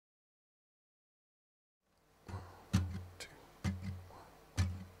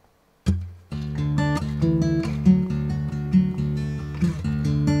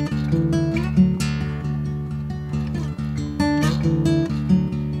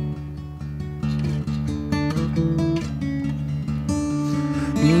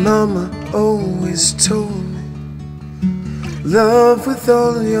Mama always told me, love with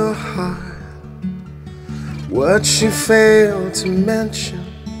all your heart. What she failed to mention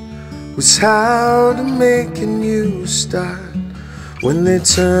was how to make a new start. When they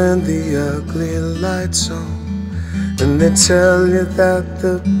turn the ugly lights on and they tell you that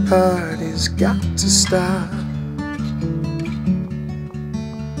the party's got to stop.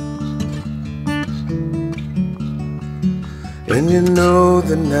 And you know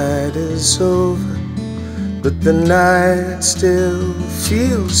the night is over, but the night still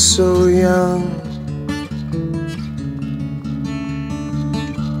feels so young.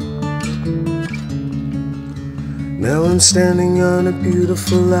 Now I'm standing on a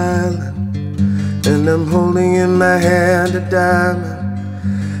beautiful island, and I'm holding in my hand a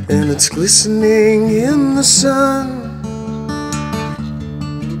diamond, and it's glistening in the sun.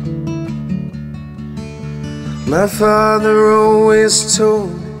 My father always told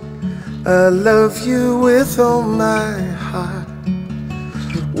me, I love you with all my heart.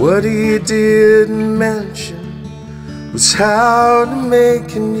 What he didn't mention was how to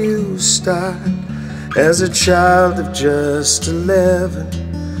make a new start. As a child of just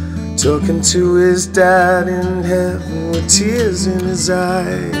 11, talking to his dad in heaven with tears in his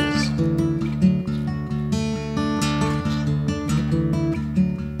eyes.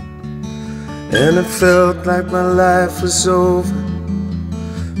 And it felt like my life was over,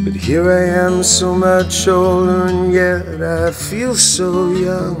 but here I am so much older, and yet I feel so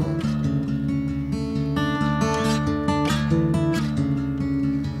young.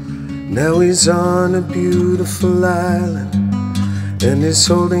 Now he's on a beautiful island, and he's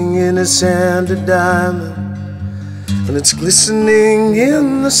holding in his hand a diamond, and it's glistening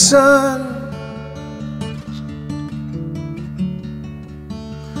in the sun.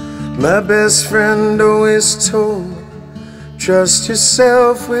 My best friend always told me, trust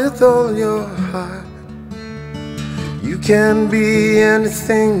yourself with all your heart. You can be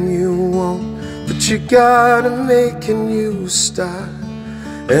anything you want, but you gotta make a new start.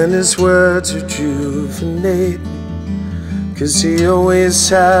 And his words rejuvenate me, 'cause he always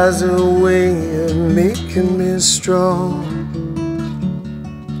has a way of making me strong.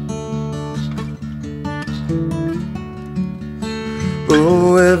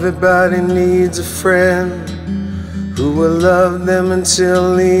 Oh, everybody needs a friend who will love them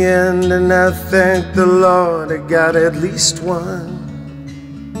until the end, and I thank the Lord I got at least one.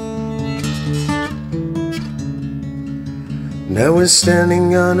 Now we're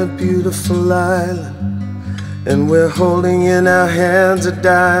standing on a beautiful island, and we're holding in our hands a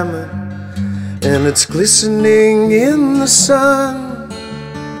diamond, and it's glistening in the sun.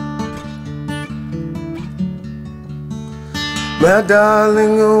 My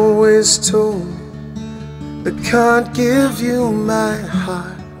darling always told me, I can't give you my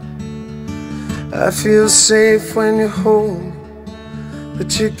heart. I feel safe when you hold me,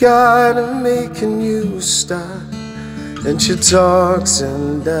 but you gotta make a new start. And she talks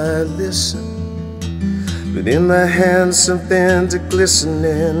and I listen, but in my hand something's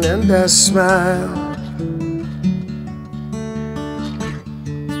glistening, and I smile.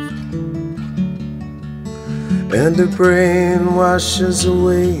 And her brain washes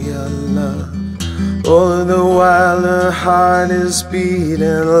away our love, all the while her heart is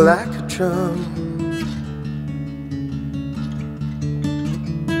beating like a drum.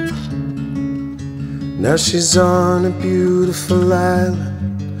 Now she's on a beautiful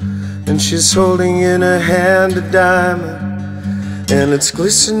island, and she's holding in her hand a diamond, and it's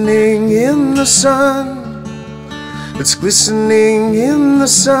glistening in the sun. It's glistening in the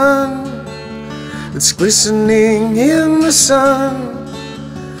sun. It's glistening in the sun.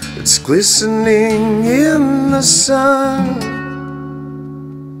 It's glistening in the sun.